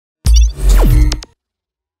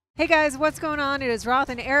Hey guys, what's going on? It is Roth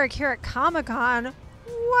and Eric here at Comic-Con.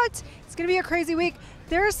 What? It's going to be a crazy week.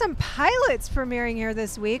 There are some pilots premiering here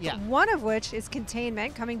this week, one of which is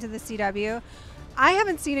Containment, coming to the CW. I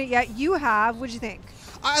haven't seen it yet. You have. What'd you think?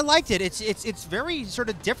 I liked it. It's very sort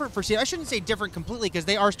of different for CW. I shouldn't say different completely because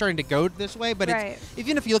they are starting to go this way, but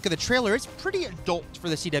even if you look at the trailer, it's pretty adult for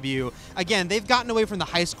the CW. Again, they've gotten away from the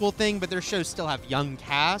high school thing, but their shows still have young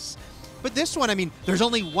casts. But this one, I mean, there's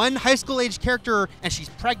only one high school age character, and she's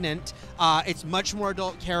pregnant. It's much more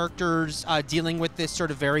adult characters dealing with this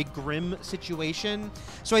sort of very grim situation.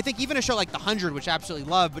 So I think even a show like The 100, which I absolutely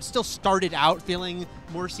love, but still started out feeling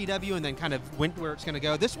more CW and then kind of went where it's going to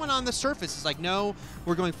go. This one on the surface is like, no,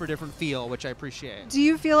 we're going for a different feel, which I appreciate. Do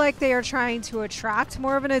you feel like they are trying to attract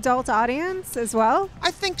more of an adult audience as well?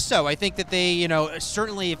 I think so. I think that they,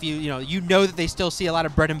 certainly if you know that they still see a lot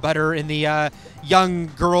of bread and butter in the young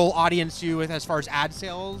girl audience as far as ad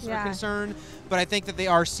sales are concerned. But I think that they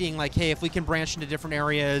are seeing like, hey, if we can branch into different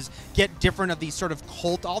areas, get different of these sort of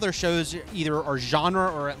cult, all their shows either are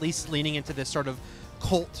genre or at least leaning into this sort of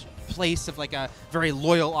cult place of like a very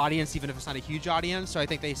loyal audience, even if it's not a huge audience. So I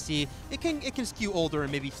think they see it can skew older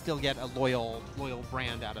and maybe still get a loyal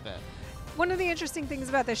brand out of it. One of the interesting things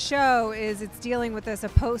about the show is it's dealing with a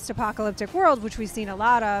post-apocalyptic world, which we've seen a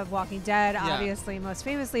lot of, Walking Dead, obviously, most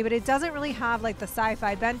famously, but it doesn't really have like the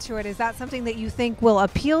sci-fi bent to it. Is that something that you think will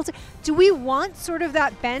appeal to? Do we want sort of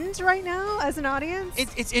that bend right now as an audience?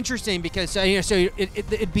 It's interesting because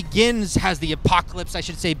it begins, has the apocalypse, I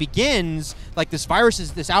should say, begins like this virus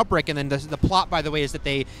is this outbreak, and then the plot, by the way, is that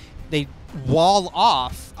they wall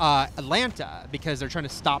off Atlanta because they're trying to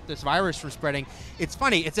stop this virus from spreading. It's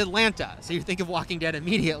funny, it's Atlanta, so you think of Walking Dead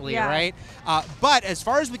immediately, right? But as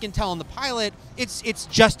far as we can tell in the pilot, it's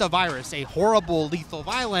just a virus, a horrible, lethal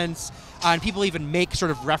violence, and people even make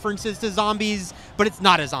sort of references to zombies, but it's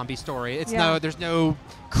not a zombie story. It's there's no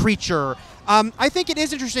creature. I think it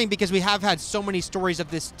is interesting because we have had so many stories of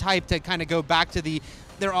this type to kind of go back to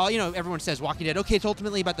they're all, everyone says Walking Dead, okay, it's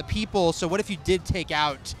ultimately about the people, so what if you did take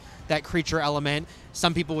out that creature element?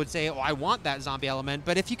 Some people would say, oh, I want that zombie element.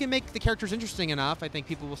 But if you can make the characters interesting enough, I think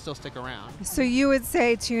people will still stick around. So you would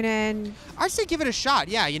say tune in? I'd say give it a shot.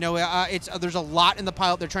 Yeah, there's a lot in the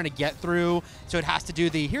pilot they're trying to get through. So it has to do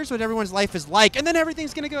here's what everyone's life is like, and then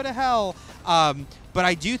everything's going to go to hell. But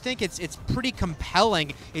I do think it's pretty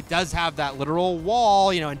compelling. It does have that literal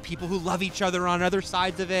wall, and people who love each other on other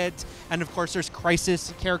sides of it. And of course, there's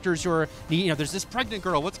crisis characters who are, there's this pregnant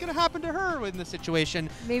girl. What's going to happen to her in this situation?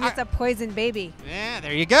 Maybe it's a poison baby. Yeah,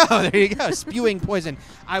 there you go. There you go. Spewing poison.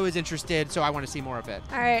 I was interested, so I want to see more of it.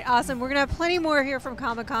 All right, awesome. We're going to have plenty more here from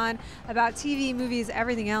Comic-Con about TV, movies,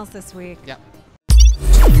 everything else this week. Yep.